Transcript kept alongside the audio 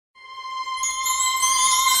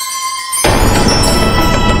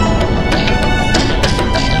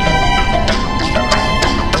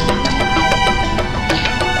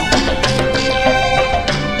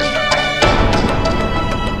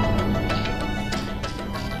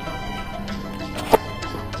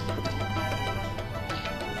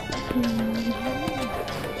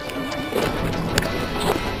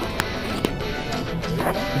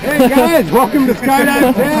Alright guys, welcome to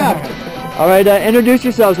Skydive Taft. Alright, introduce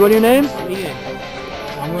yourselves. What are your names? Ian.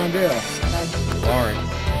 I'm Andreas. Lawrence.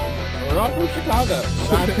 We're all from Chicago.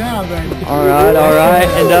 Downtown, baby. Alright.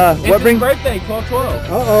 And what brings birthday, 12/12.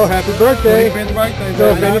 Uh-oh, happy birthday. 25th birthday, So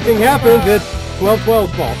if anything happens, it's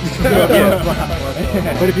 12/12's fault.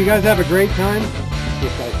 But if you guys have a great time,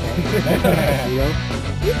 this guy's fault. You know?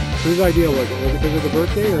 Whose idea was it? Was it because of the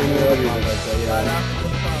birthday or any other reason?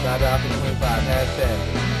 Shout out to 25. Hashtag.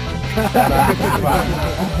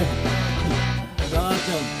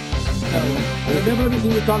 Awesome. Remember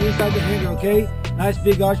everything we're talking inside the hangar, okay? Nice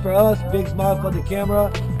big arch for us, big smile for the camera.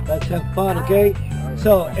 Let's have fun, okay?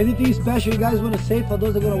 So, anything special you guys want to say for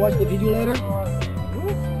those that are going to watch the video later?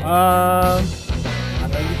 I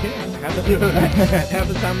know you can. Have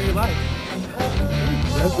the time of your life.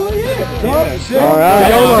 That's what it is. All right,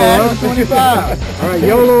 YOLO, 25. All right,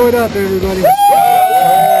 YOLO it up, everybody. Yeah.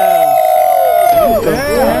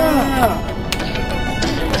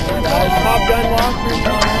 Top Gun walkthrough.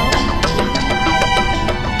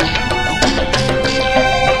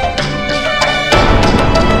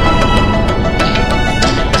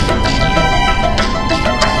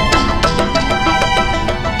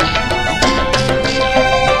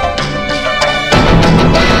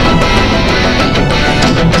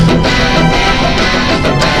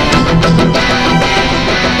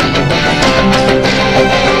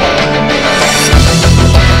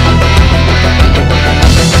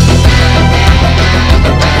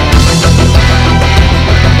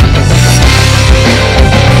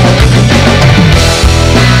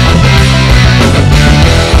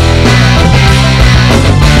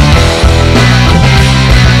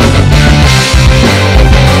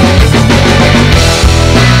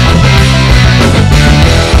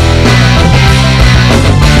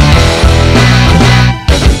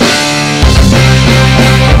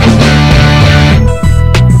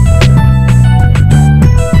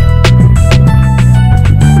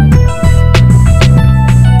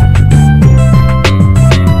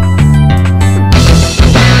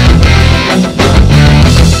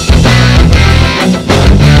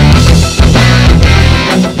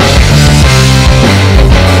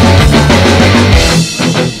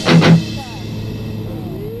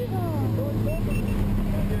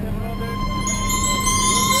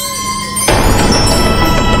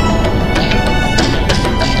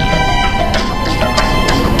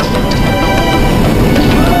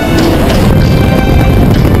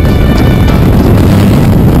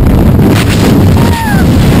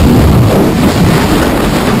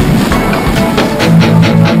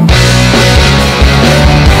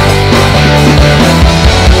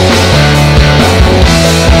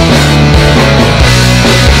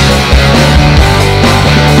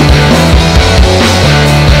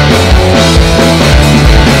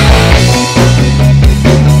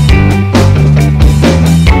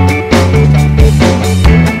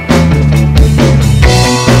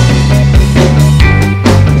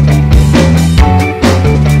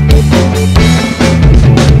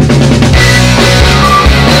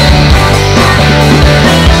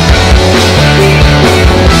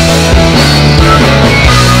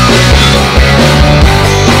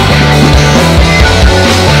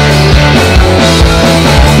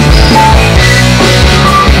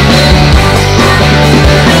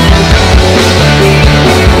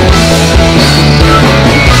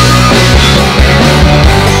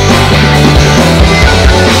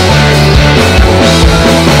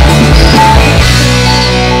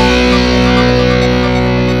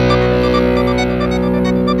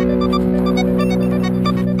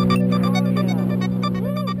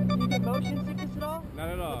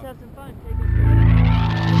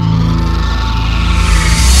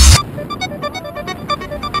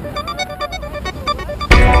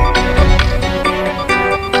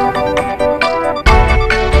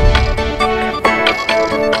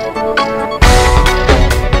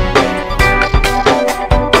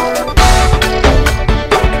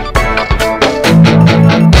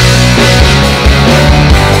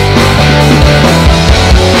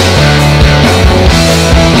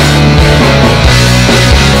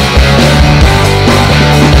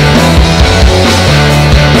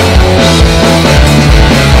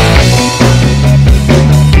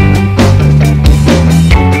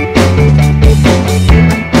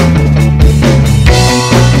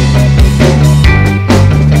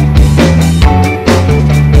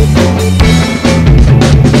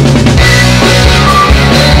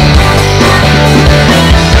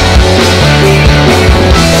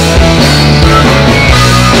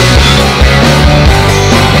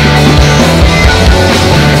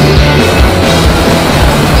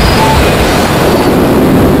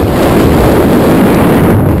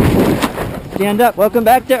 stand up. Welcome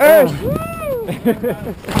back to Earth.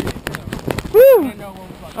 Woo!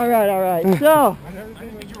 All right. So,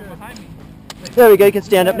 there we go. You can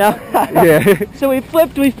stand up now. Yeah. So we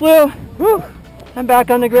flipped, we flew. Woo! I'm back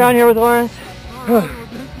on the ground here with Lawrence.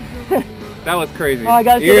 That was crazy. Oh, I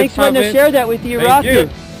gotta say, thanks for letting us share that with you. Rock you.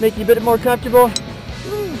 Make you a bit more comfortable.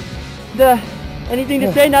 Anything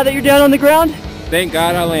to say now that you're down on the ground? Thank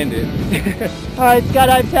God I landed. All right,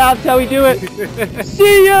 Skydive Taft, how we do it.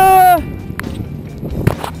 See ya!